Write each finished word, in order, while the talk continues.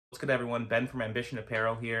What's good, everyone? Ben from Ambition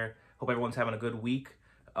Apparel here. Hope everyone's having a good week.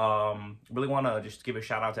 Really want to just give a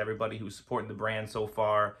shout out to everybody who's supporting the brand so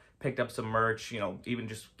far. Picked up some merch, even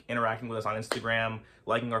just interacting with us on Instagram,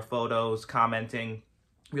 liking our photos, commenting.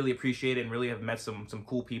 Really appreciate it, and really have met some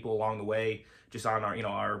cool people along the way, just on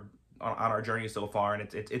our on our journey so far,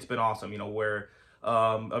 and it's been awesome. We're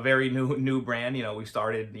a very new brand. We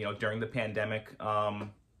started during the pandemic.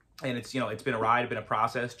 And it's been a ride, been a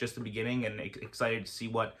process, just the beginning, and excited to see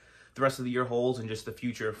what the rest of the year holds and just the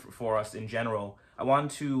future for us in general. I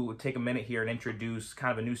wanted to take a minute here and introduce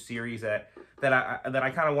kind of a new series that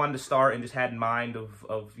I kind of wanted to start and just had in mind of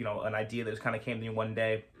an idea that just kind of came to me one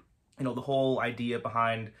day. The whole idea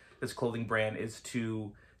behind this clothing brand is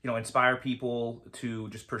to inspire people to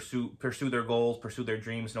just pursue their goals, pursue their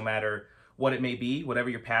dreams, no matter what it may be,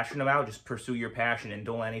 whatever you're passionate about. Just pursue your passion and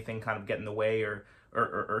don't let anything kind of get in the way or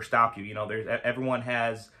stop you. Everyone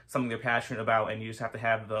has something they're passionate about, and you just have to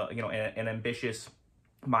have an ambitious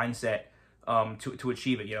mindset to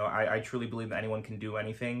achieve it. I truly believe that anyone can do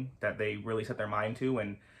anything that they really set their mind to,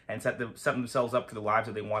 and set themselves up for the lives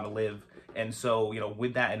that they want to live. And so,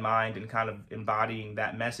 with that in mind and kind of embodying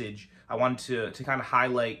that message, I wanted to kind of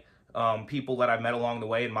highlight people that I've met along the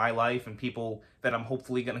way in my life, and people that I'm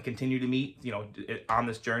hopefully going to continue to meet, on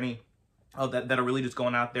this journey, that are really just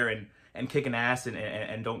going out there and kicking ass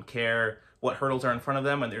and don't care what hurdles are in front of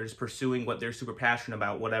them, and they're just pursuing what they're super passionate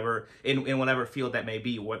about, whatever in whatever field that may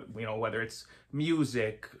be. Whether it's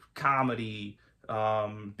music, comedy,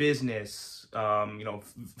 business,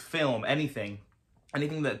 film, anything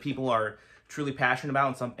that people are truly passionate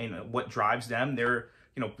about, and what drives them. They're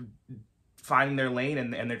finding their lane,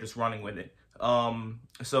 and they're just running with it.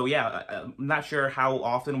 So yeah, I'm not sure how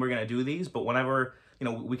often we're gonna do these, but whenever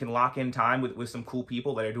we can lock in time with some cool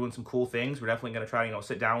people that are doing some cool things, we're definitely going to try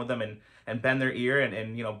sit down with them and bend their ear,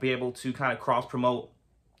 and be able to kind of cross promote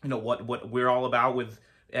what we're all about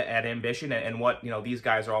at Ambition, and what these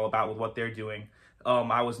guys are all about with what they're doing.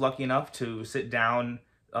 I was lucky enough to sit down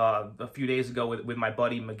a few days ago with my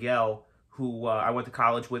buddy Miguel, who I went to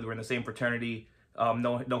college with. We're in the same fraternity.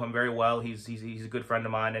 Know him very well. He's a good friend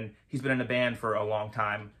of mine, and he's been in a band for a long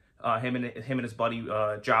time. Him and his buddy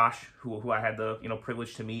Josh, who I had the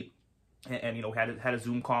privilege to meet, and had a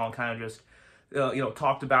Zoom call, and kind of just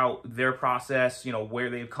talked about their process,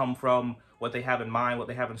 where they've come from, what they have in mind, what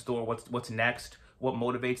they have in store, what's next, what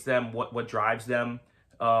motivates them, what drives them.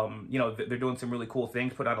 They're doing some really cool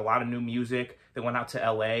things. Put out a lot of new music. They went out to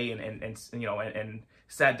LA and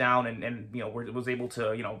sat down and was able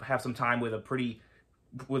to have some time with a pretty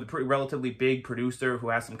relatively big producer who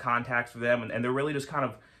has some contacts for them, and they're really just kind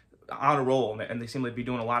of on a roll, and they seem to be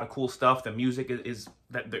doing a lot of cool stuff. The music is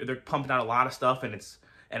that they're pumping out a lot of stuff, and it's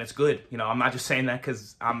good. I'm not just saying that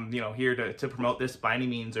because I'm here to promote this by any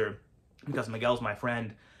means, or because Miguel's my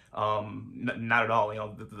friend. Not at all.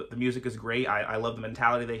 The music is great. I love the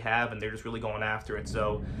mentality they have, and they're just really going after it.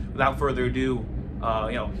 So without further ado,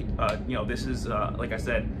 this is like I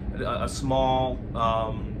said, a small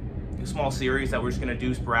series that we're just gonna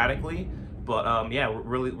do sporadically. But yeah, we're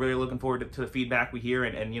really looking forward to the feedback we hear,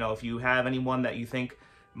 and if you have anyone that you think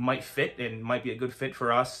might fit and might be a good fit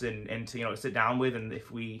for us, and to sit down with, and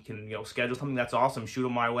if we can schedule something, that's awesome. Shoot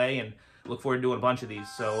them my way, and look forward to doing a bunch of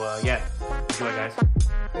these. So yeah, enjoy, guys.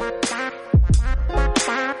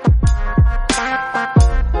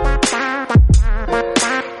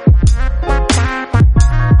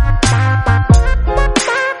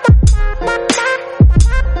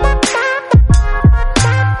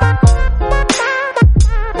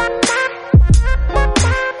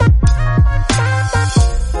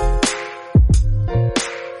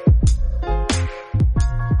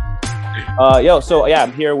 So yeah,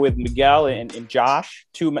 I'm here with Miguel and Josh,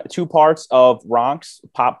 two parts of Ronx,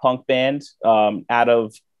 pop punk band out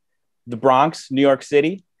of the Bronx, New York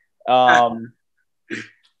City. Yeah,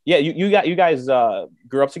 you guys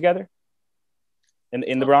grew up together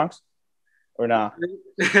in the Bronx, or not?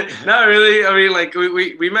 Not really. I mean, like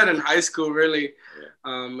we met in high school, really,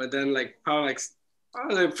 and then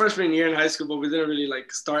probably freshman year in high school, but we didn't really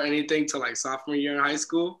start anything till sophomore year in high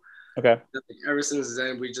school. Okay. Ever since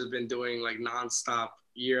then, we've just been doing nonstop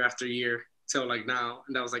year after year till now.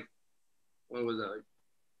 And that was when was that?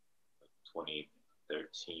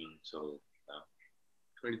 2013 till now.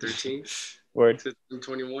 2013. Word.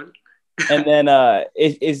 2021. And then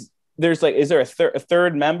is there a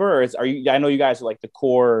third member, or are you? I know you guys are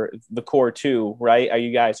the core two, right?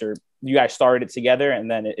 You guys started it together, and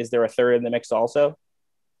then is there a third in the mix also?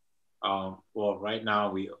 Well, right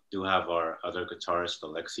now we do have our other guitarist,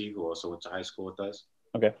 Alexi, who also went to high school with us.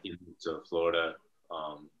 Okay. He moved to Florida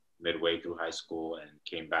midway through high school and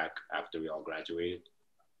came back after we all graduated.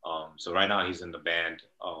 So right now he's in the band.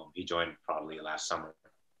 He joined probably last summer.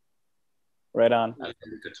 Right on. As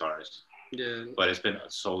the guitarist. Yeah. But it's been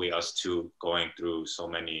solely us two going through so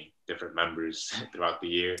many different members throughout the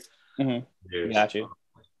year. Mm-hmm. Got you.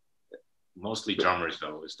 Mostly drummers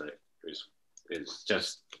though. Is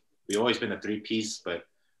just we've always been a 3-piece, but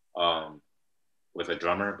with a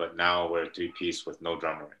drummer. But now we're a 3-piece with no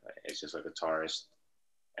drummer. It's just a guitarist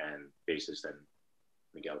and bassist and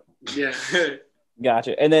Miguel. Yeah.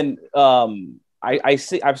 Gotcha. And then I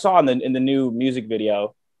saw in the new music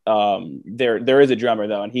video. There is a drummer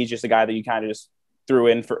though, and he's just a guy that you kind of just threw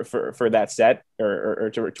in for that set or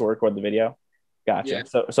to record the video. Gotcha. Yeah.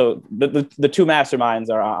 So the two masterminds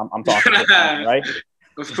are I'm talking about, right?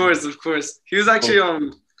 Of course. He was actually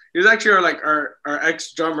our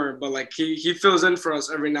ex drummer, but like he fills in for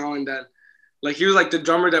us every now and then. Like he was like the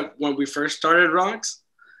drummer that when we first started Ronx,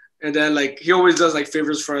 and then like he always does like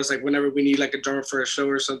favors for us, like whenever we need like a drummer for a show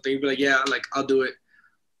or something, he'd be like, yeah, like I'll do it.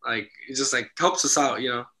 Like it just like helps us out,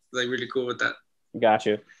 like really cool with that.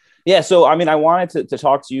 Gotcha. Yeah. So I mean, I wanted to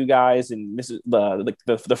talk to you guys, and this is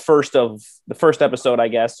the first episode, I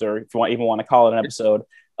guess, or if you even want to call it an episode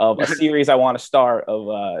of a series I want to start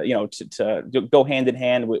of to go hand in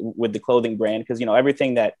hand with the clothing brand, because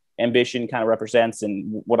everything that Ambition kind of represents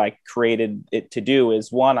and what I created it to do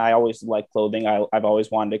is, one, I always like clothing. I've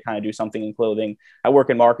always wanted to kind of do something in clothing. I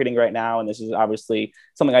work in marketing right now, and this is obviously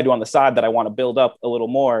something I do on the side that I want to build up a little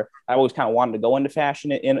more. I always kind of wanted to go into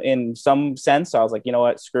fashion in some sense. So I was like, you know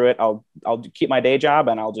what, screw it. I'll keep my day job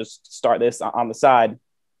and I'll just start this on the side.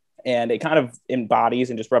 And it kind of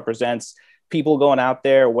embodies and just represents people going out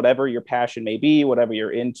there, whatever your passion may be, whatever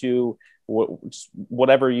you're into,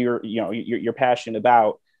 whatever you're passionate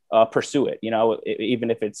about. Pursue it,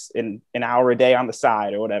 even if it's in an hour a day on the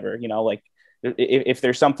side or whatever, like if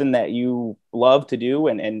there's something that you love to do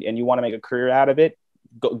and you want to make a career out of it,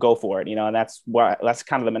 go for it, and that's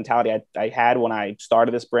kind of the mentality I had when I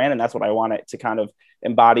started this brand. And that's what I want it to kind of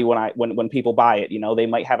embody when people buy it. They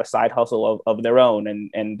might have a side hustle of their own.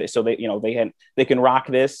 And so they can rock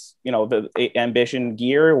this, the Ambition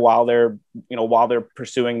gear while they're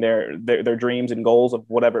pursuing their dreams and goals of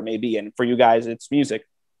whatever it may be. And for you guys, it's music.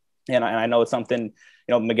 And I know it's something,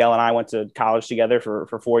 Miguel and I went to college together for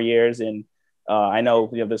 4 years. And I know,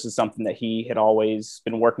 this is something that he had always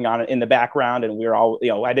been working on in the background. And we were all,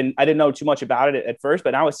 I didn't know too much about it at first,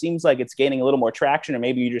 but now it seems like it's gaining a little more traction, or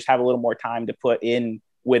maybe you just have a little more time to put in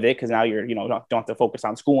with it. Cause now you're, don't have to focus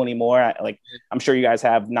on school anymore. I'm sure you guys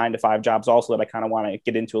have 9-to-5 jobs also that I kind of want to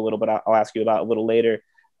get into a little bit. I'll ask you about a little later.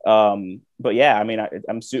 But yeah, I mean,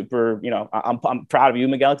 I'm super, I'm proud of you,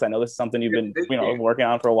 Miguel, because I know this is something you've been, working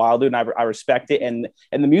on for a while, dude. And I respect it. And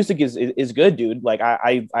the music is good, dude. Like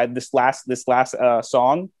I this last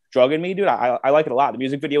song, Drugging Me, dude, I like it a lot. The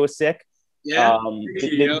music video was sick. Yeah.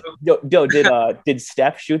 Did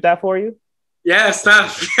Steph shoot that for you? Yeah,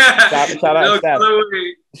 Steph. Shout out Steph.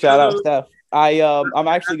 Shout out Steph. I'm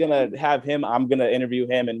actually gonna have him. I'm gonna interview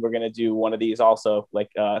him, and we're gonna do one of these also,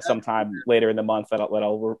 like sometime later in the month that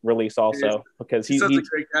I'll release also, because he's such a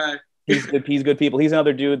great guy. He's good people. He's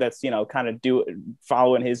another dude that's kind of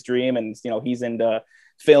following his dream, and he's into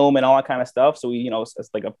film and all that kind of stuff. So it's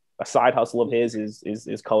like a side hustle of his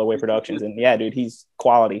is Colorway Productions, and yeah, dude, he's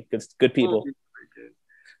quality. Good people.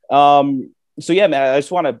 So yeah, man, I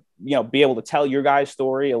just want to, be able to tell your guys'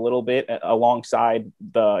 story a little bit alongside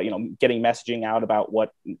the, getting messaging out about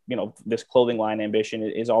what, this clothing line Ambition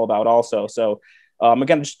is all about also. So I'm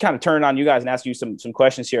going to just kind of turn on you guys and ask you some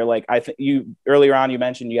questions here. Like I think earlier on, you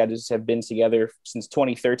mentioned you guys have been together since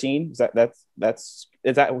 2013. Is that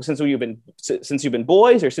since you've been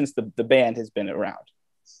boys, or since the band has been around?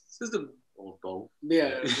 Since the both.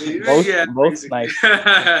 Yeah. Both nice.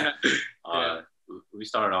 We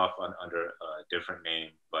started off under a different name,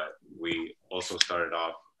 but we also started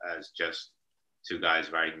off as just two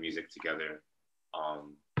guys writing music together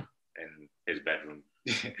in his bedroom.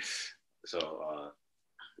 So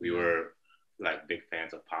we were like big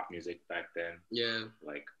fans of pop music back then. Yeah.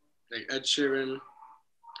 Like Ed Sheeran,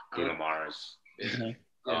 Bruno Mars,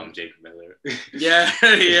 Jake Miller. yeah.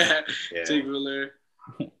 Jake Miller.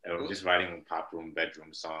 And we're just writing pop room,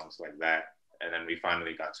 bedroom songs like that. And then we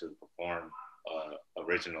finally got to perform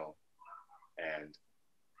original, and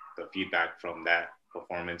the feedback from that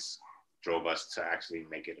performance drove us to actually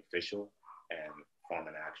make it official and form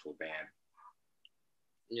an actual band.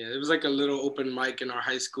 Yeah, it was like a little open mic in our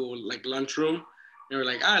high school like lunchroom, and we're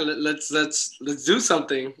like, let's do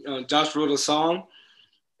something. Josh wrote a song,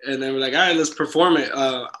 and then we're like, all right, let's perform it.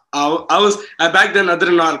 Back then I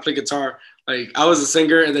didn't know how to play guitar. Like I was a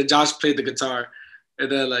singer, and then Josh played the guitar,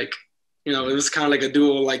 and then like, it was kind of like a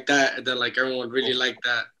duo like that, and then like everyone really liked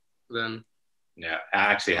that. then. Yeah, I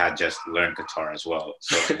actually had just learned guitar as well.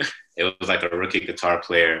 So it was like a rookie guitar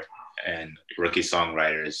player and rookie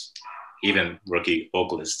songwriters, even rookie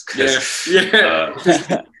vocalists. Yeah.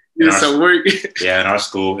 In our, some work. in our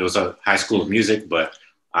school, it was a high school of music, but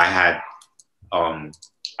I had,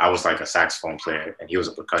 I was like a saxophone player and he was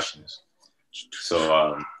a percussionist.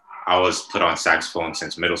 So I was put on saxophone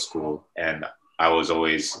since middle school, and I was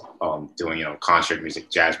always doing, concert music,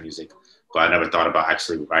 jazz music, but I never thought about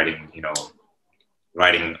actually writing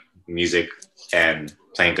music and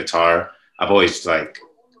playing guitar. I've always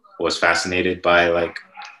was fascinated by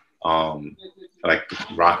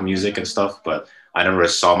rock music and stuff, but I never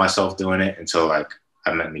saw myself doing it until I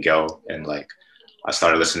met Miguel, and I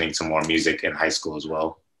started listening to more music in high school as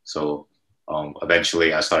well. So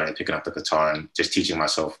eventually I started picking up the guitar and just teaching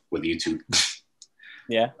myself with YouTube.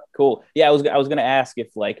 Yeah, cool. Yeah, I was gonna ask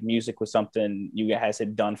if music was something you guys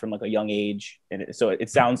had done from a young age, and so it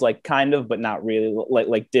sounds like kind of, but not really,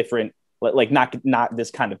 like different, not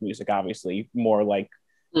this kind of music, obviously, more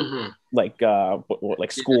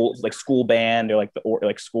school band, or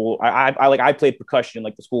school. I played percussion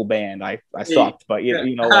in the school band. I sucked, but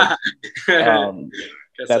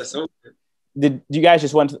that's. Did you guys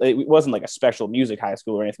just went to, it wasn't a special music high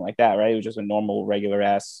school or anything like that, right? It was just a normal regular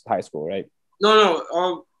ass high school, right?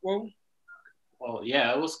 No. Well,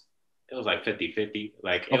 yeah, it was 50-50.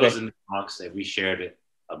 It was in the Bronx, and we shared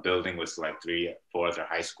a building with 3-4 other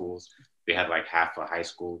high schools. They had half a high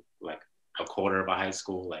school, a quarter of a high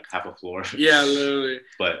school, half a floor. Yeah, literally.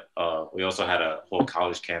 But we also had a whole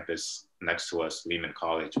college campus next to us, Lehman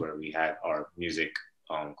College, where we had our music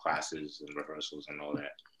classes and rehearsals and all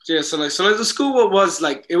that. Yeah, so the school was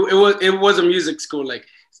it was a music school.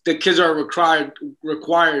 The kids are required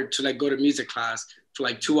to go to music class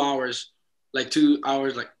for 2 hours, 2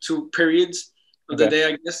 hours, 2 periods of the day,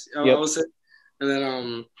 I guess. I would say.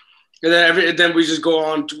 And then we just go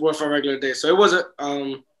on to work for a regular day. So it was a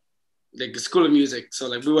school of music. So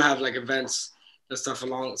we would have events and stuff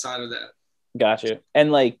alongside of that. Gotcha.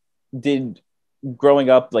 And did growing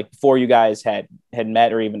up, before you guys had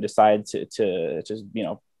met or even decided to just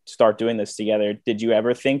start doing this together, did you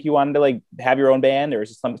ever think you wanted to have your own band, or is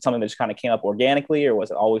it something that just kind of came up organically, or was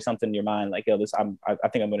it always something in your mind I think I'm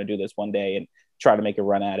going to do this one day and try to make a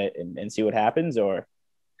run at it and see what happens, or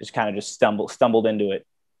just kind of stumbled into it?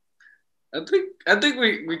 I think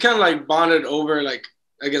we kind of bonded over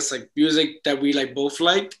I guess music that we both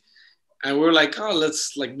liked, and we were oh,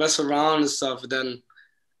 let's mess around and stuff. And then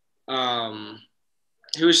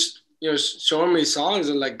he was showing me songs,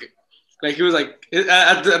 and he was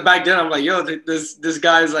back then I'm yo, this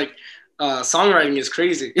guy's songwriting is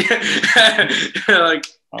crazy. Yeah. I'm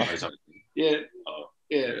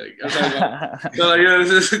talking about, so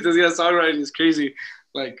this guy's songwriting is crazy.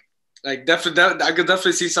 Definitely, I could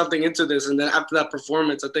definitely see something into this. And then after that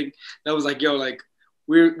performance, I think that was yo,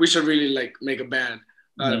 we should really make a band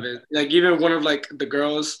out of it. Even one of the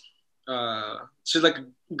girls, she's a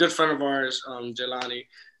good friend of ours, Jelani.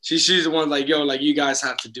 She's the one yo, you guys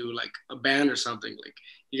have to do a band or something.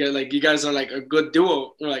 You guys are a good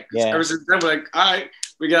duo. We're ever since then we're all right,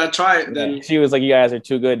 we gotta try it. Then she was you guys are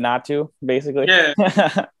too good not to, basically. Yeah.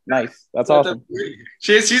 Nice. That's awesome.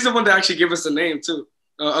 She's the one that actually gave us the name too.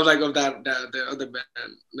 Of that the other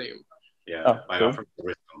band name. Yeah, my first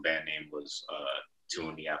original band name was 2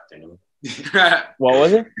 in the Afternoon. What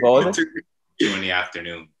was it? 2 in the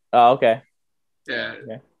Afternoon. Oh, okay. Yeah.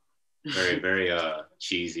 Okay. Very, very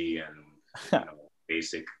cheesy and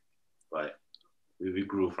basic, but we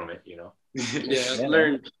grew from it, Yeah,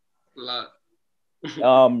 learned a lot.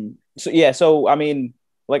 So I mean,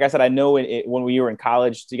 like I said, I know when we were in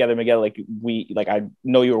college together, Miguel, I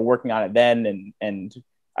know you were working on it then, and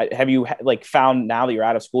have you found now that you're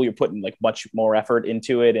out of school, you're putting much more effort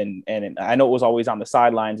into it, and I know it was always on the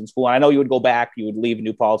sidelines in school, and I know you would go back, you would leave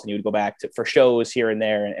New Paltz and you would go back for shows here and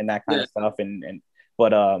there and that kind of stuff,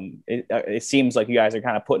 but it seems like you guys are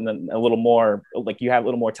kind of putting a little more, you have a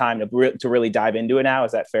little more time to really dive into it now.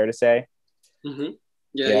 Is that fair to say? Mm-hmm.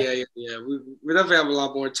 Yeah. We definitely have a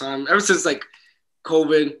lot more time ever since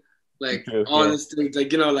COVID, all these things,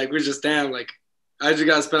 we're just damn, I just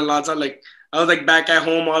gotta spend a lot of time. I was back at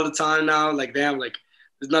home all the time now. Damn,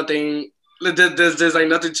 there's nothing, there's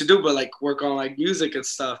nothing to do but work on music and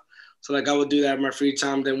stuff. So I would do that in my free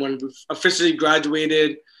time. Then when we officially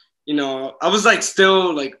graduated, I was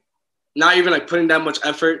still not even putting that much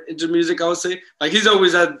effort into music. I would say he's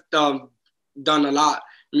always had done a lot of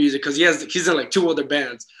music because he's in 2 other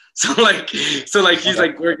bands. So he's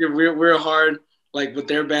working real hard with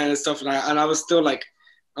their band and stuff. And I was still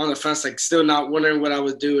on the fence, still not wondering what I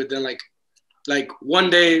would do. And then one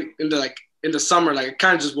day in the in the summer, like I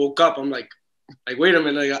kind of just woke up. I'm like wait a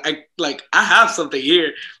minute, I have something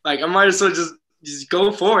here. Like I might as well just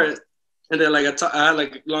go for it. And then like I had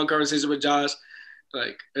like a long conversation with Josh,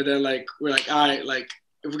 like, and then like we're like, all right, like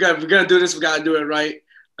if we're gonna do this, we gotta do it right.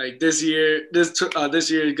 Like this year is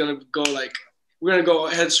gonna go like we're gonna go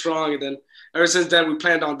headstrong. And then ever since then we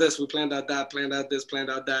planned on this, we planned out that, planned out this, planned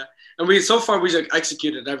out that, and we so far we just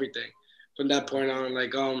executed everything from that point on.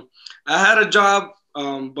 Like I had a job,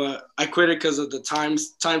 but I quit it because of the time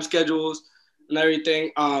schedules and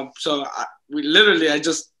everything. I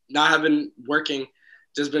just not have been working,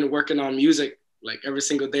 just been working on music like every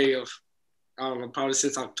single day of probably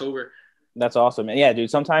since October. That's awesome. And yeah, dude,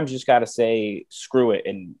 sometimes you just got to say screw it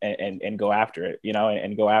and go after it, you know,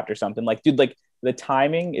 and go after something. Like, dude, like the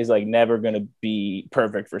timing is like never going to be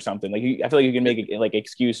perfect for something. Like I feel like you can make like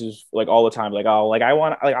excuses like all the time. Like, oh, like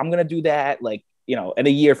I'm going to do that. Like, you know, in a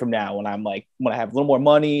year from now when I have a little more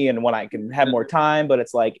money and when I can have more time, but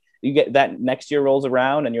it's like you get that next year rolls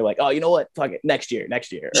around and you're like, oh, you know what? Fuck it. Next year.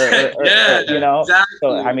 Yeah, you know? exactly.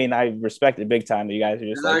 So, I mean, I respect it big time that you guys are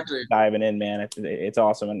just exactly. like diving in, man. It's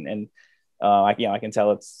awesome. And I can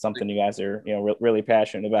tell it's something you guys are, you know, really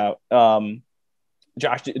passionate about.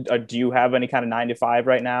 Josh, do you have any kind of 9 to 5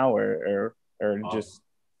 right now or just?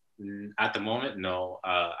 At the moment, no.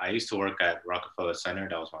 I used to work at Rockefeller Center.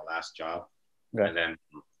 That was my last job. Okay. And then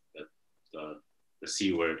the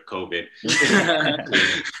C word, COVID.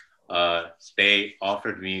 They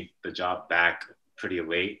offered me the job back pretty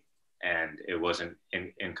late, and it wasn't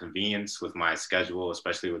inconvenience with my schedule,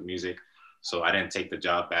 especially with music. So I didn't take the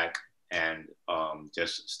job back and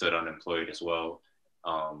just stood unemployed as well.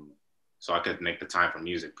 So I could make the time for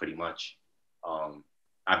music pretty much.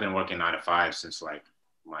 I've been working 9 to 5 since like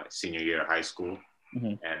my senior year of high school.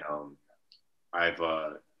 Mm-hmm. And I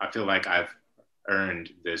feel like I've earned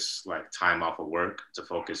this like time off of work to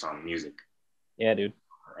focus on music. Yeah, dude.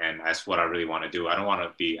 And that's what I really want to do. I don't want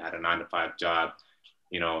to be at a 9 to 5 job,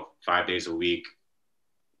 you know, 5 days a week,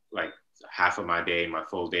 like half of my day, my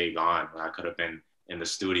full day gone. I could have been in the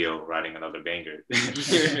studio writing another banger.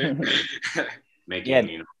 Making,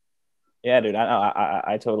 you know. Yeah, dude.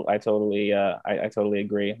 I totally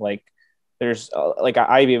agree. Like, there's like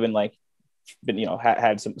I've even like been, you know,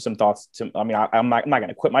 had some thoughts to. I mean, I'm not going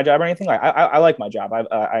to quit my job or anything. Like, I like my job.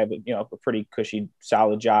 I have you know, a pretty cushy,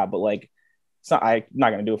 solid job, but like, I'm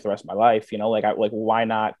not going to do it for the rest of my life. You know, like why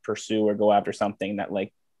not pursue or go after something that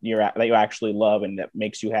like that you actually love and that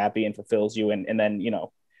makes you happy and fulfills you, and then, you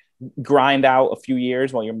know, grind out a few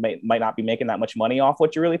years while you might not be making that much money off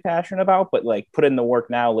what you're really passionate about, but like put in the work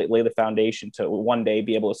now, lay the foundation to one day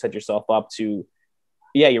be able to set yourself up to,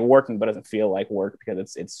 yeah, you're working, but it doesn't feel like work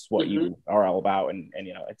because it's what mm-hmm. you are all about. And,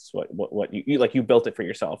 you know, it's what you like, you built it for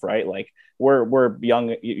yourself, right? Like we're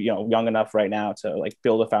young, you know, young enough right now to like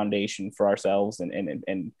build a foundation for ourselves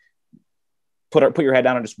and put your head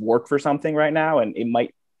down and just work for something right now. And it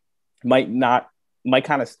might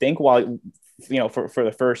kind of stink while, you know, for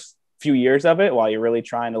the first few years of it while you're really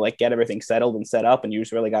trying to like get everything settled and set up, and you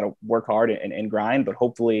just really got to work hard and grind. But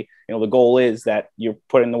hopefully, you know, the goal is that you're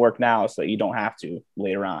putting the work now so that you don't have to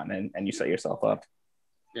later on, and you set yourself up.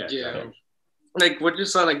 Yeah. Like what you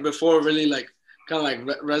said like before really like kind of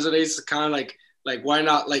like resonates, kind of like why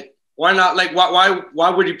not like why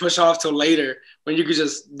would you push off till later when you could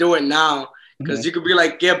just do it now? Because mm-hmm. you could be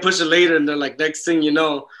like, yeah, push it later, and then like next thing you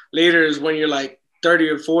know, later is when you're like 30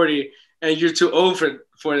 or 40 and you're too old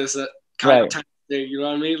for this kind of time thing, you know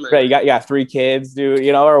what I mean? Like, right, you got 3 kids, dude,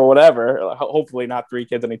 you know, or whatever. Hopefully not 3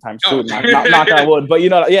 kids anytime soon. Knock on wood. But you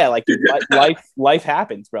know, yeah, like dude, life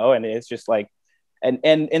happens, bro, and it's just like, and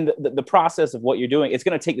in the process of what you're doing, it's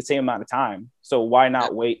gonna take the same amount of time. So why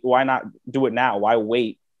not wait? Why not do it now? Why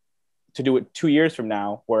wait to do it 2 years from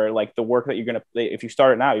now, where like the work that you're gonna, if you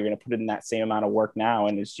start it now, you're gonna put in that same amount of work now,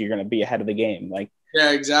 and you're gonna be ahead of the game, like.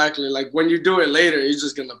 Yeah, exactly. Like when you do it later, you're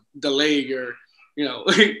just gonna delay your, you know.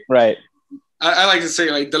 Right. I like to say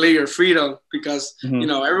like delay your freedom because mm-hmm. you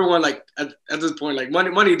know everyone like at this point like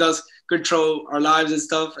money does control our lives and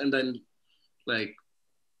stuff, and then like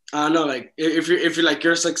I don't know, like if you like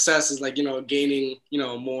your success is like, you know, gaining, you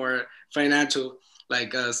know, more financial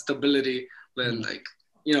like stability, then mm-hmm. like,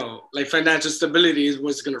 you know, like financial stability is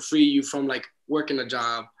what's gonna free you from like working a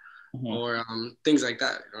job mm-hmm. or things like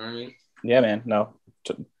that. You know what I mean? Yeah, man. No,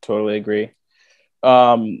 totally agree.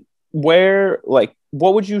 Where like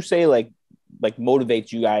what would you say like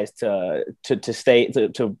motivates you guys to stay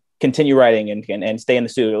to continue writing and stay in the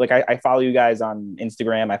studio? Like I follow you guys on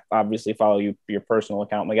Instagram. I obviously follow your personal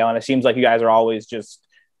account, Miguel, and it seems like you guys are always just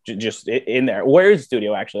in there. Where is the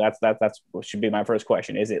studio actually? That's what should be my first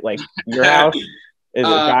question. Is it like your house? Is it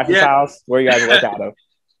Josh's house? Where you guys work out of?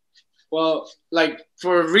 Well, like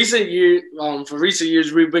for recent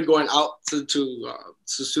years, we've been going out to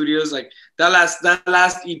studios. Like that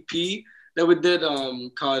last EP that we did,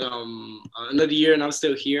 called Another Year and I'm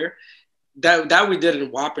Still Here. That we did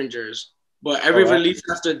in Wappingers. But Oh, every wow. release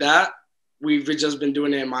after that, we've just been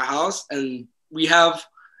doing it in my house, and we have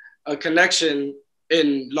a connection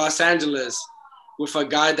in Los Angeles with a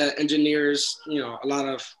guy that engineers, a lot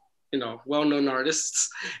of, well-known artists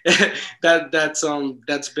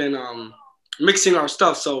that's been mixing our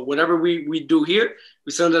stuff. So whatever we do here,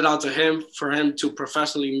 we send it out to him for him to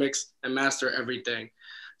professionally mix and master everything.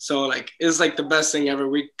 So like it's like the best thing ever.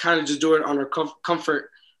 We kind of just do it on our comfort,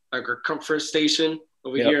 like our comfort station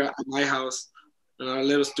over Yep. here at my house in our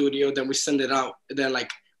little studio. Then we send it out. And then like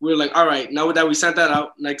we're like, all right, now that we sent that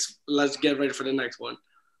out, next let's get ready for the next one,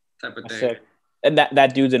 type of That's thing. sick. And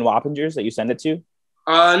that dude's in Wappingers that you send it to?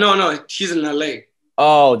 No, he's in LA.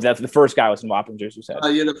 Oh, that's the first guy was in Wappingers, you said.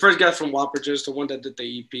 Yeah, the first guy from Wappingers, the one that did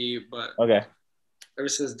the EP, but Okay, ever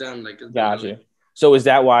since then, like, it's been got LA. you. So is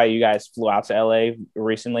that why you guys flew out to LA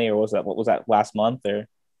recently, or was that last month, or?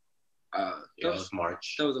 Yeah, it was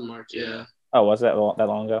March. That was in March, yeah. Oh, was that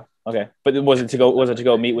long ago? Okay, but was it to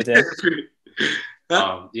go meet with him?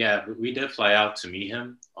 Yeah, we did fly out to meet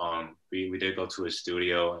him. We did go to his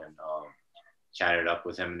studio and chatted up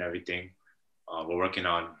with him and everything. We're working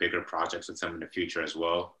on bigger projects with him in the future as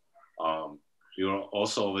well. We were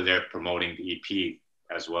also over there promoting the EP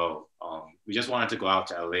as well. We just wanted to go out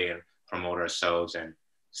to LA and promote ourselves and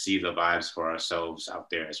see the vibes for ourselves out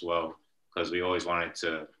there as well, because we always wanted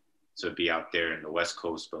to be out there in the West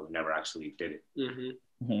Coast, but we never actually did it.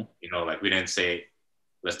 Mm-hmm. Like we didn't say,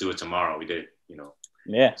 let's do it tomorrow. We did it,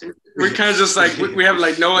 Yeah. We're kind of just like, we have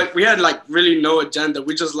like we had like really no agenda.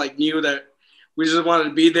 We just like knew that we just wanted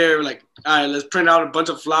to be there. Like, all right, let's print out a bunch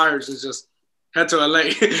of flyers and just head to LA.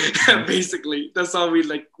 Basically, that's all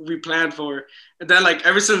we planned for. And then like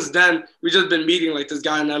ever since then, we just been meeting like this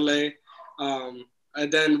guy in LA.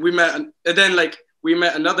 And then we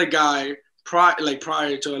met another guy prior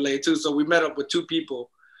to LA too. So we met up with 2 people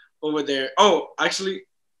over there. Oh, actually,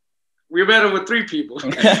 we met up with 3 people.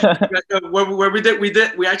 where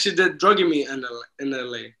we actually did Drugging Me in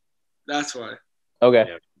LA. That's why. Okay.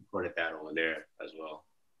 Yeah, we recorded that over there as well.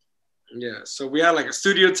 Yeah, so we had like a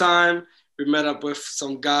studio time. We met up with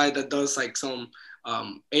some guy that does like some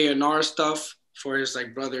A&R stuff for his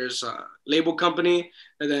like brother's label company,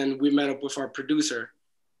 and then we met up with our producer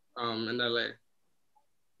in LA.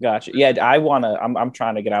 Gotcha. Yeah, I'm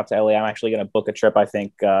trying to get out to LA. I'm actually gonna book a trip, I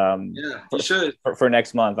think. Yeah, you should. For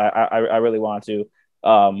next month. I really want to.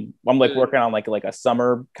 I'm like working on like a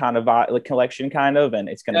summer kind of like collection kind of, and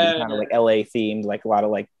it's gonna be kind of like LA themed, like a lot of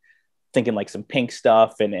like thinking like some pink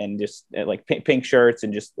stuff and just like pink shirts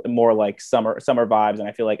and just more like summer vibes. And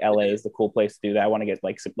I feel like LA is the cool place to do that. I want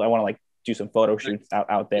to do some photo shoots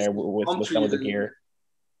out there with some of the gear.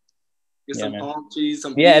 Get some palm trees,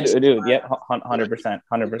 some dude. Yeah, 100%.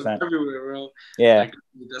 Everywhere, bro. Yeah, like,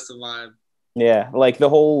 that's the vibe. Yeah, like the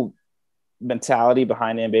whole mentality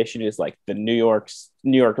behind Ambition is like the New York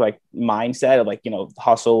like mindset of like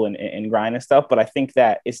hustle and grind and stuff. But I think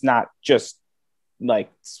that it's not just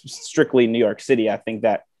like strictly New York City. I think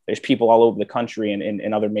that there's people all over the country and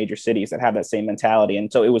in other major cities that have that same mentality.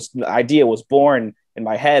 And so the idea was born in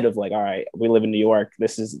my head of like, all right, we live in New York.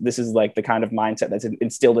 This is like the kind of mindset that's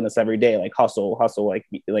instilled in us every day, like hustle, like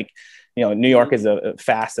New York is a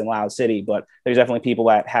fast and loud city, but there's definitely people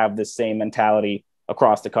that have the same mentality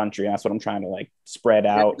across the country. And that's what I'm trying to like spread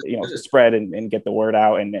out, spread and get the word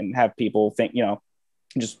out and have people think,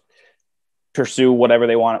 just pursue whatever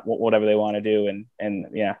they want to do. And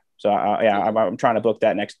yeah. So I'm trying to book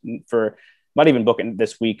that not even booking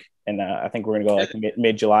this week. And I think we're going to go like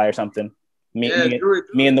mid-July or something. Me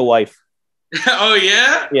and the wife. Oh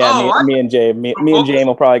yeah. Yeah. Me and Jane. Me and Jane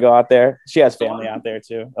will probably go out there. She has family out there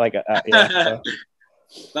too. Like, so.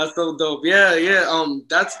 That's so dope. Yeah.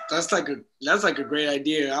 That's like a great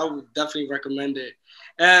idea. I would definitely recommend it.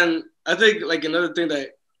 And I think like another thing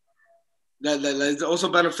that is also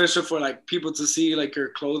beneficial for like people to see like your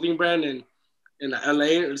clothing brand in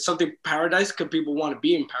LA or something paradise, because people want to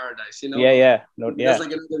be in paradise, Yeah. That's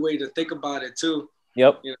like another way to think about it too.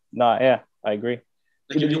 Yep. No, yeah, I agree.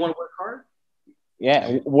 Like if you want to work hard.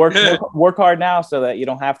 Yeah, work hard now so that you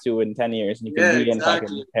don't have to in 10 years and you can be in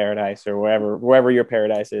fucking paradise or wherever your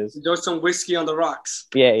paradise is. Enjoy some whiskey on the rocks.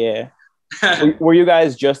 Yeah. Were you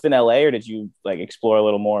guys just in LA or did you like explore a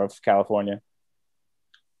little more of California?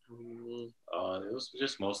 It was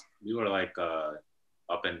just we were like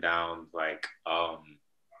up and down like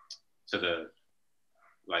to the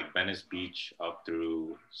like Venice Beach up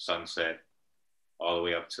through Sunset all the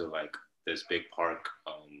way up to like this big park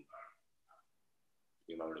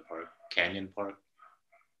You remember the park? Canyon Park?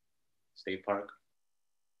 State Park?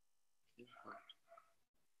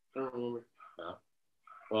 I don't remember.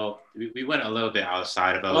 Well, we went a little bit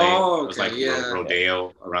outside of LA. Oh, okay, it was like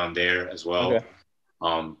Rodeo around there as well. Okay.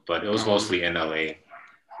 But it was mostly in LA.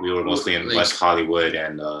 We were mostly in West Hollywood,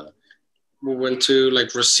 and we went to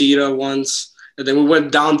like Reseda once, and then we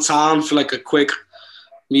went downtown for like a quick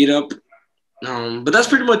meetup. But that's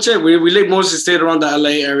pretty much it. We mostly stayed around the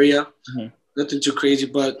LA area. Mm-hmm. Nothing too crazy,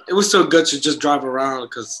 but it was still good to just drive around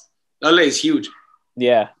because LA is huge.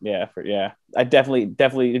 Yeah. I definitely.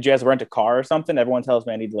 Did you guys rent a car or something? Everyone tells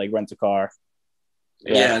me I need to like rent a car.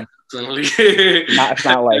 Yeah, definitely.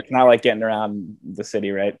 It's not like getting around the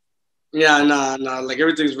city, right? Yeah, nah. Like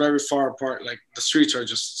everything's very far apart. Like the streets are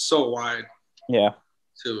just so wide. Yeah.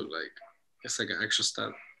 Too like it's like an extra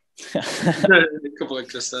step. A couple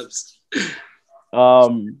extra steps.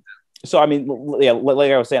 So I mean, yeah,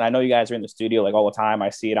 like I was saying, I know you guys are in the studio like all the time. I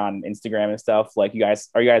see it on Instagram and stuff. Like,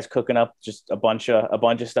 are you guys cooking up just a bunch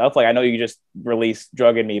of stuff? Like, I know you just released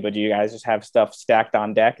 "Drugging Me," but do you guys just have stuff stacked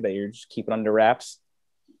on deck that you're just keeping under wraps?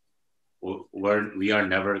 We are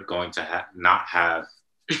never going to not have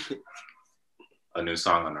a new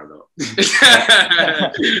song on our belt.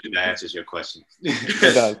 That answers your question.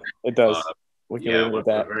 It does. We're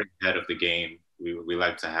very ahead of the game. We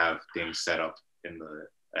like to have things set up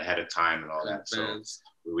ahead of time and all that. So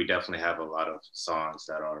we definitely have a lot of songs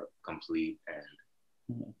that are complete and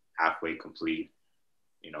halfway complete,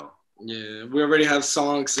 you know. Yeah, we already have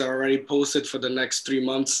songs that are already posted for the next 3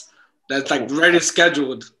 months. That's like already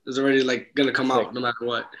scheduled. It's already like gonna come out no matter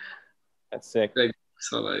what. That's sick. Like,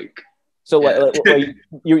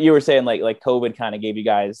 you were saying like COVID kind of gave you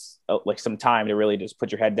guys like some time to really just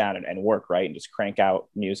put your head down and work, right, and just crank out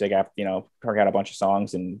music after, you know, crank out a bunch of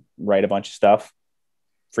songs and write a bunch of stuff.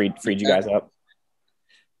 Freed you guys up.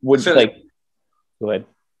 Go ahead.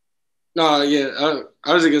 No, yeah,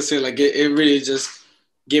 I was gonna say like it really just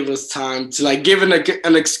gave us time to like give an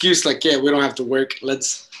excuse like, yeah, we don't have to work.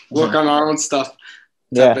 Let's work on our own stuff.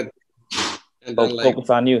 Yeah. And then, focus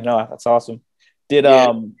on you. No, that's awesome.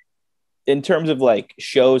 In terms of like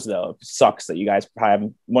shows though, it sucks that you guys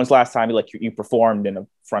haven't. When's the last time you performed in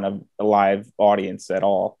front of a live audience at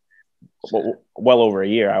all? Well over a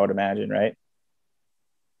year, I would imagine, right?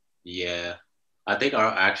 Yeah, I think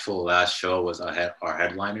our actual last show was our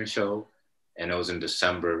headliner show, and it was in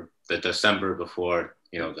December, the December before,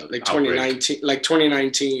 you know, the like outbreak.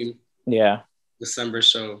 2019. Yeah, December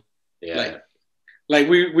show. Yeah, like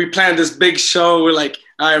we planned this big show. We're like,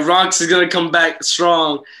 all right, Ronx is gonna come back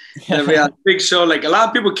strong, and we had a big show. Like a lot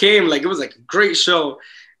of people came. Like it was like a great show.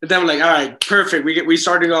 And then we're like, all right, perfect. We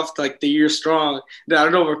starting off like the year strong. Then I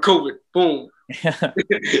don't know, over COVID, boom.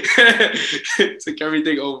 It's like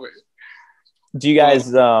everything over. Do you guys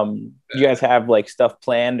have like stuff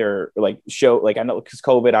planned or like show, like, I know because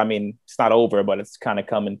COVID, I mean, it's not over, but it's kind of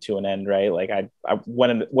coming to an end, right? Like I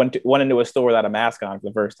went into a store without a mask on for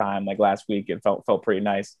the first time like last week. It felt pretty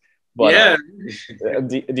nice. But yeah.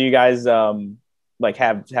 Do you guys like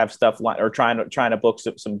have stuff or trying to book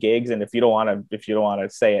some gigs? And if you don't want to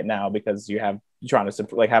say it now because you're trying to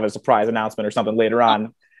like have a surprise announcement or something later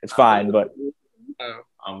on, it's fine. But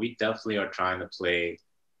we definitely are trying to play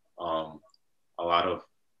a lot of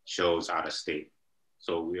shows out of state.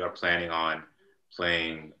 So we are planning on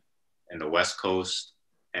playing in the West Coast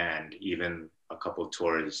and even a couple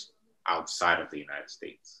tours outside of the United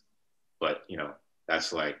States. But, you know,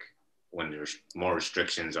 that's like when there's more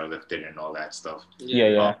restrictions are lifted and all that stuff.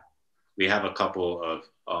 Yeah. We have a couple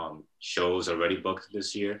of shows already booked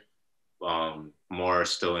this year. More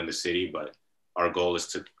still in the city, but our goal is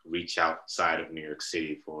to reach outside of New York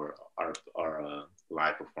City for our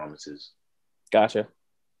live performances. Gotcha.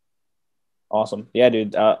 Awesome. Yeah,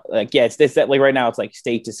 dude. It's that like right now it's like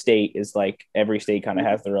state to state is like every state kind of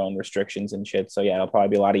has their own restrictions and shit. So yeah, it'll probably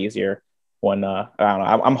be a lot easier when I don't know.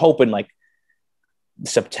 I'm hoping like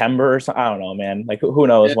September or something. I don't know, man. Like who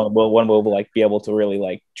knows when we'll like be able to really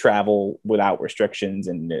like travel without restrictions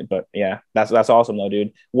but yeah, that's awesome though,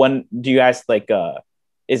 dude. When do you guys like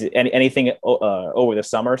is it anything over the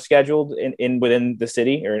summer scheduled within the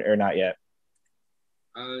city or not yet?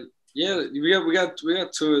 Yeah, we got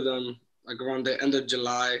two of them like around the end of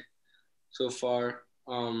July so far.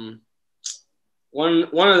 One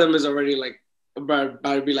of them is already like about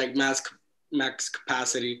to be like max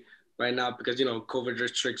capacity right now because, you know, COVID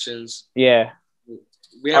restrictions. Yeah.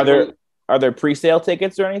 Are there pre-sale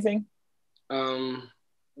tickets or anything?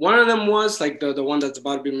 One of them was like the one that's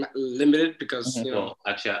about to be limited because you know. Well,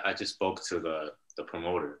 actually, I just spoke to the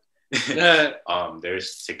promoter.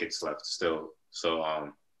 There's tickets left still,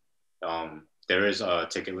 so there is a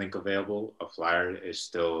ticket link available. A flyer is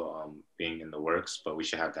still being in the works, but we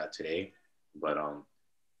should have that today. But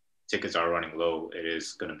tickets are running low. It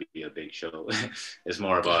is going to be a big show. It's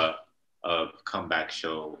more of a comeback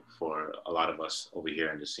show for a lot of us over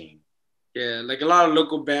here in the scene. Yeah, like a lot of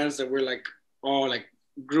local bands that we're like all like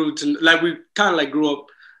grew to, like we kind of like grew up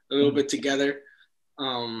a little bit together.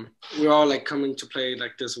 We're all like coming to play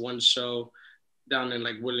like this one show down in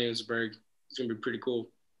like Williamsburg. It's gonna be pretty cool.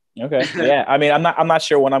 Okay. Yeah. I mean, I'm not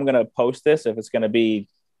sure when I'm gonna post this, if it's gonna be,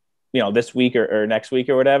 this week or next week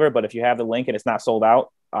or whatever. But if you have the link and it's not sold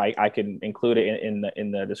out, I can include it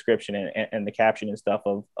in the description and the caption and stuff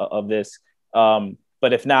of this.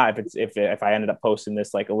 But if not, if I ended up posting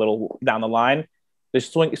this like a little down the line,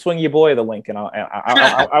 just swing your boy the link and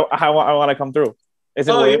I want to come through. It's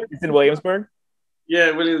in Williamsburg.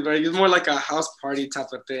 Yeah, Williamsburg. It's more like a house party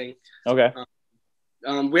type of thing. Okay.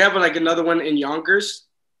 We have like another one in Yonkers.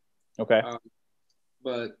 Okay.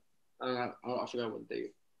 But I forgot what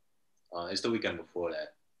date. It's the weekend before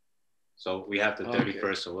that. So we have the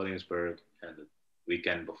 31st in Williamsburg, and the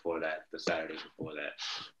weekend before that, the Saturday before that.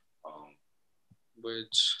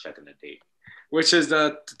 Checking the date. Which is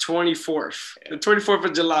the 24th. Yeah. The 24th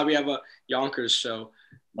of July, we have a Yonkers show.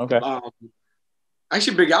 Okay.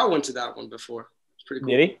 Actually, Big Al went to that one before. It's pretty cool.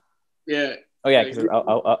 Did he? Yeah. Oh, yeah, because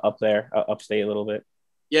up there, upstate a little bit.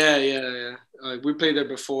 Yeah. We played there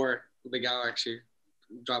before. Big Al actually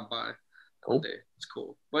dropped by. Cool. One day. It's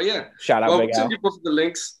cool. But yeah. Shout out Big Al. People for the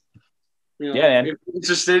links. Yeah, man. If you're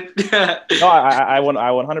interested. No, I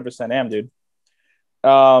 100% am, dude.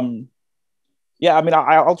 Yeah, I mean,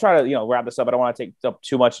 I'll try to wrap this up. I don't want to take up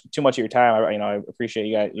too much of your time. I appreciate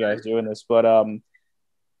you guys doing this, but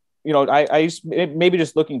I used maybe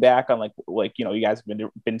just looking back on like you guys have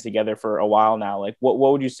been together for a while now. Like, what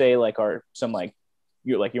would you say like are some like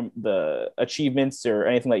the achievements or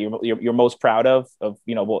anything that you're most proud of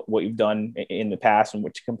what you've done in the past and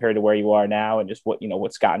what compared to where you are now, and just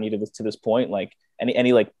what's gotten you to this point? Like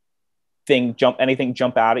any like anything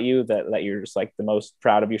jump out at you that you're just like the most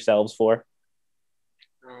proud of yourselves for?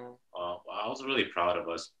 I was really proud of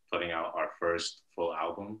us putting out our first full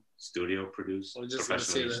album,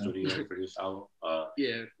 professionally studio produced album.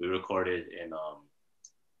 Yeah, we recorded in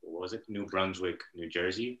what was it, New Brunswick, New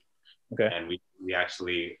Jersey. Okay. And we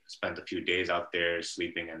actually spent a few days out there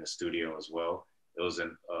sleeping in the studio as well. It was a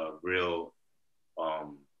real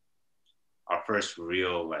our first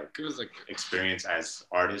real like experience as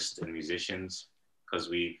artists and musicians, because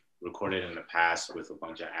we recorded in the past with a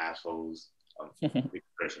bunch of assholes.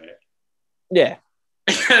 Yeah.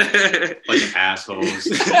 Bunch of assholes.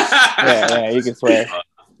 yeah, you can swear.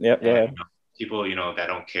 Yep. Yeah. People, that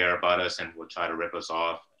don't care about us and will try to rip us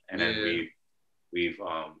off. And then we've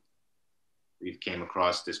came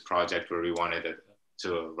across this project where we wanted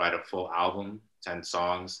to write a full album, 10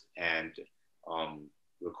 songs, and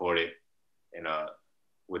record it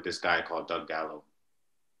with this guy called Doug Gallo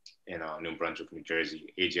in New Brunswick, New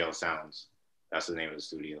Jersey. AGL Sounds, that's the name of the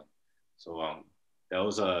studio. So that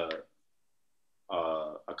was a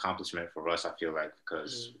accomplishment for us, I feel like,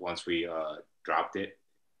 because once we dropped it,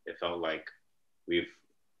 it felt like we've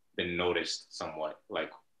been noticed somewhat,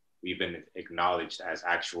 like we've been acknowledged as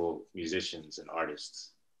actual musicians and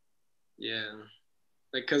artists. Yeah,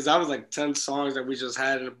 like because that was like 10 songs that we just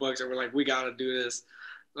had in the books that we're like, we gotta do this.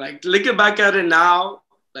 Like looking back at it now,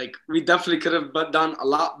 like we definitely could have done a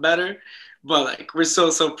lot better, but like we're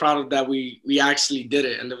so proud of that we actually did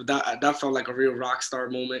it, and that felt like a real rock star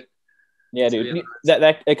moment. Yeah, dude. So,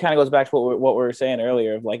 that it kind of goes back to what we were saying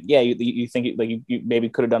earlier. Of like, yeah, you think like you maybe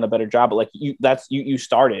could have done a better job, but like you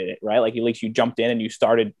started it, right? Like at least you jumped in and you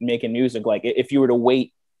started making music. Like if you were to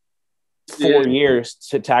wait 4 years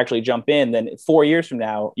to actually jump in, then 4 years from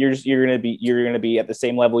now you're gonna be at the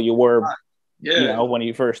same level you were, when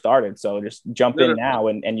you first started. So just jump in now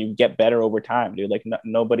and you get better over time, dude. Like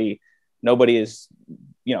nobody is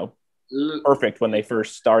perfect when they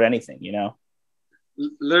first start anything,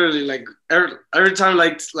 Literally, like every time,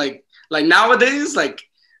 like nowadays, like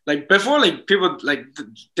before, like people like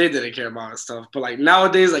they didn't care about stuff, but like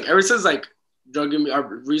nowadays, like ever since like Drug Me, our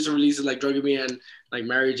recent releases like Drug Me and like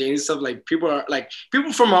Mary Jane and stuff, like people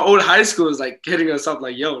from our old high school is like hitting us up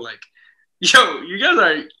like, yo, you guys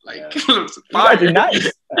are like fire. You guys are nice.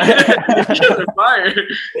 You guys are fire.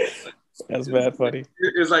 That's bad funny.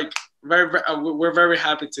 It's like we're very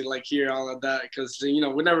happy to like hear all of that, because we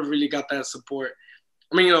never really got that support.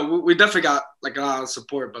 I mean, we definitely got like a lot of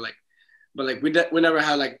support, but we never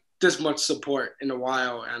had like this much support in a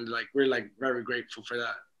while, and like we're like very grateful for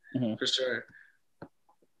that, for sure.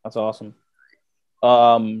 That's awesome.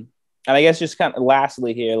 And I guess just kind of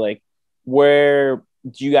lastly here, like where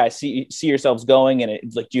do you guys see yourselves going? And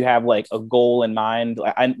like, do you have like a goal in mind?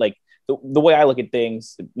 I like the way I look at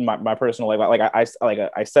things, my personal life,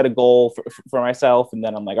 I set a goal for myself, and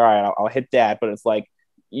then I'm like, all right, I'll hit that. But it's like,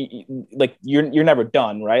 you're never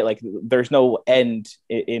done, right? Like there's no end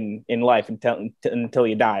in life until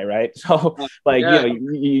you die, right? So like, Yeah.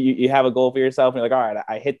 you have a goal for yourself, and you're like, all right,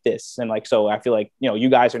 I hit this. And like, so I feel like, you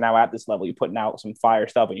guys are now at this level, you're putting out some fire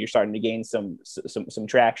stuff, and you're starting to gain some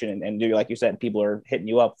traction, and like you said, people are hitting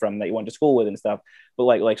you up from that you went to school with and stuff.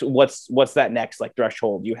 But like so what's that next like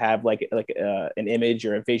threshold? You have like an image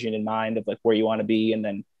or a vision in mind of like where you want to be, and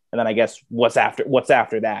then I guess what's after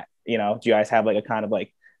that? Do you guys have like a kind of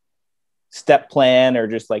like step plan, or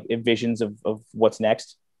just like visions of what's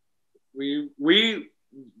next? We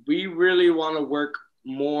really want to work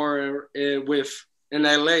more with in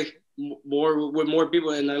LA, more with more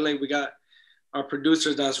people in LA. We got our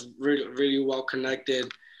producers that's really, really well connected,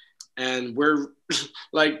 and we're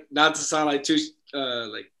like, not to sound like too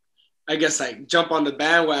like, I guess like jump on the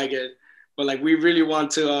bandwagon, but like we really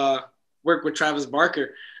want to work with Travis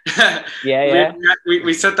Barker. Yeah.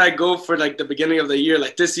 We set that goal for like the beginning of the year.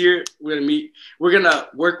 Like this year, we're gonna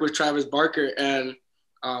work with Travis Barker, and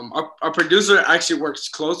our producer actually works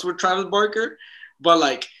close with Travis Barker, but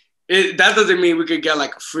like that doesn't mean we could get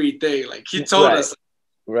like a free thing. Like he told us,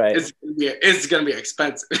 right, it's gonna be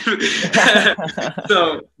expensive.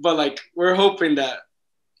 So, but like we're hoping that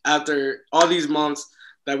after all these months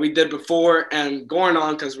that we did before and going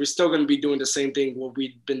on, because we're still going to be doing the same thing what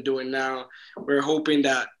we've been doing now, we're hoping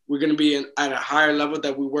that we're going to be at a higher level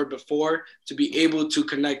that we were before, to be able to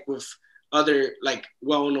connect with other like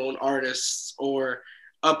well-known artists or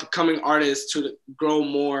upcoming artists to grow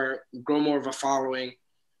more of a following.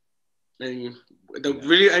 And the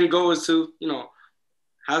really end goal is to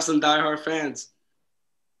have some diehard fans,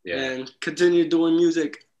 and continue doing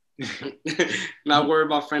music. Not worry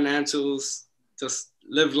about financials, just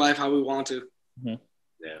live life how we want to.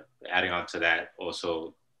 Yeah, adding on to that,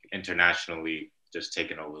 also internationally, just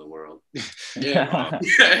taking over the world.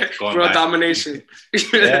 World domination.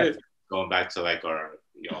 Going back to like our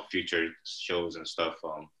future shows and stuff,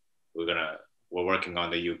 we're working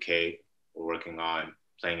on the UK, we're working on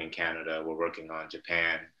playing in Canada, we're working on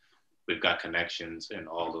Japan. We've got connections in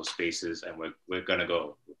all those spaces, and we're gonna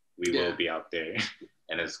go. We will be out there,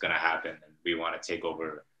 and it's gonna happen. And we want to take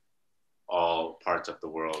over all parts of the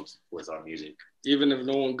world with our music. Even if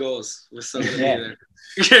no one goes, we're still gonna be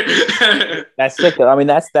there. That's sick though. I mean,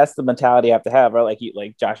 that's the mentality you have to have, right?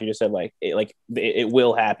 Like Josh, you just said, like it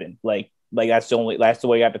will happen. Like that's the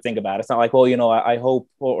way you have to think about it. It's not like, well, I hope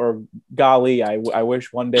or golly, I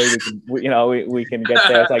wish one day we can get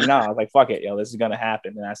there. It's like, no, it's like, fuck it, this is gonna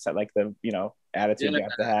happen. And that's like the attitude you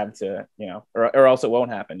have to or else it won't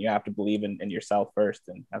happen. You have to believe in yourself first,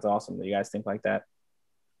 and that's awesome that you guys think like that.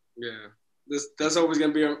 Yeah, that's always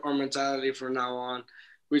gonna be our mentality from now on.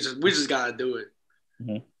 We just gotta do it.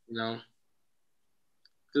 Mm-hmm.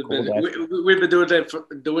 Cool, we've been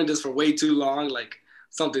doing this for way too long. Like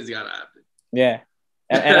something's gotta happen. Yeah,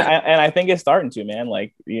 and I think it's starting to, man.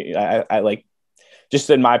 Like I like just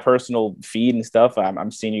in my personal feed and stuff,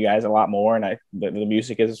 I'm seeing you guys a lot more, and the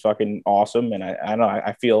music is fucking awesome, and I don't know,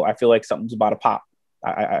 I feel like something's about to pop.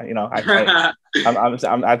 I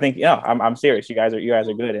think I'm serious. You guys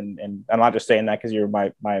are good, and I'm not just saying that because you're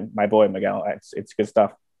my boy Miguel. It's good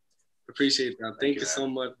stuff. Appreciate that. Thank you so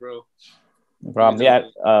much, bro. No problem.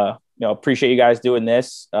 Yeah, appreciate you guys doing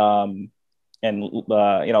this. And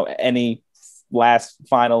any last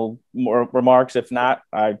final remarks? If not,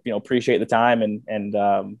 I appreciate the time, and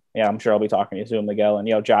I'm sure I'll be talking to you soon, Miguel.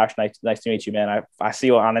 And Josh, nice to meet you, man. I see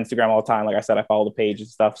you on Instagram all the time. Like I said, I follow the page and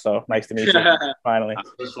stuff. So nice to meet you. Finally,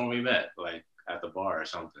 that's when we met, like at the bar or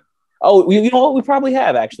something. Oh, you know what? We probably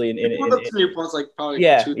have actually. I didn't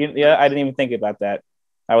even think about that.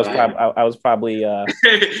 I was probably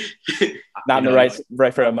not in the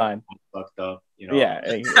right frame of mind. Fucked up, Yeah,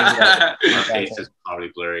 exactly. Our face is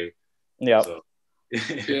probably blurry. Yeah. So.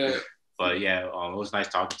 Yeah. But yeah, it was nice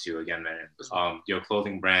talking to you again, man. Your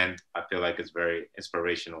clothing brand, I feel like it's very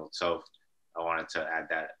inspirational itself. I wanted to add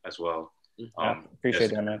that as well.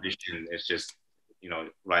 Appreciate that, man. It's just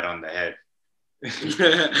right on the head.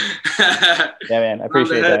 Yeah, man. I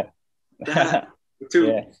appreciate that.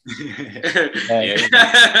 Too.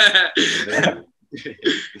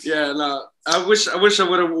 Yeah, no. I wish I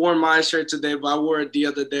would have worn my shirt today, but I wore it the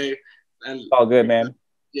other day. And all good, man.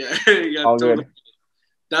 Yeah, all good.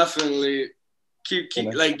 Definitely keep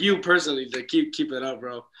like you personally to keep it up,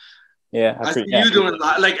 bro. Yeah, I see you doing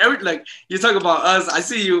like you talk about us. I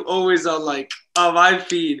see you always on my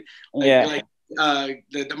feed. The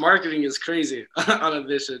marketing is crazy on a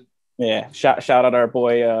Vision. Yeah, shout out our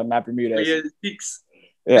boy Matt Bermudez. Yeah, peaks.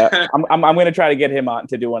 Yeah, I'm gonna try to get him on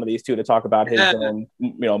to do one of these too to talk about his own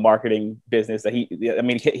marketing business that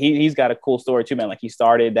he's got a cool story too, man. Like he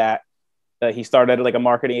started like a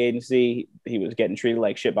marketing agency. He was getting treated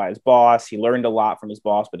like shit by his boss. He learned a lot from his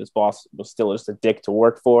boss, but his boss was still just a dick to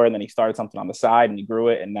work for. And then he started something on the side and he grew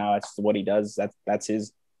it, and now it's what he does. That's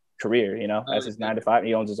his career, that's his 9 to 5.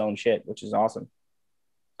 He owns his own shit, which is awesome.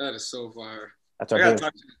 That is so fire. That's our I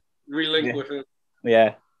gotta relink with him.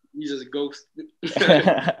 Yeah. He's just a ghost.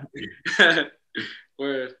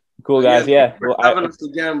 Word. Cool guys. Yeah. Well, having us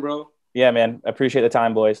again, bro. Yeah, man. I appreciate the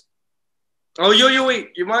time, boys. Oh, yo, wait.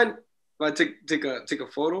 You mind if I take a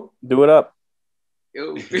photo? Do it up.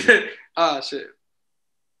 Yo. Shit. Can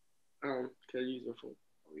I use your phone?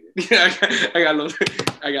 Yeah, I got a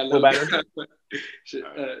little better. Shit.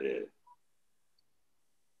 Yeah.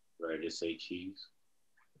 Ready to say cheese?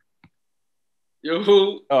 Yo.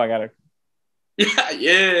 Oh, I got it.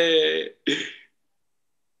 Yeah.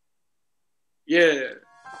 Yeah.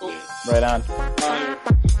 Right on.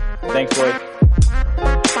 Thanks, boys.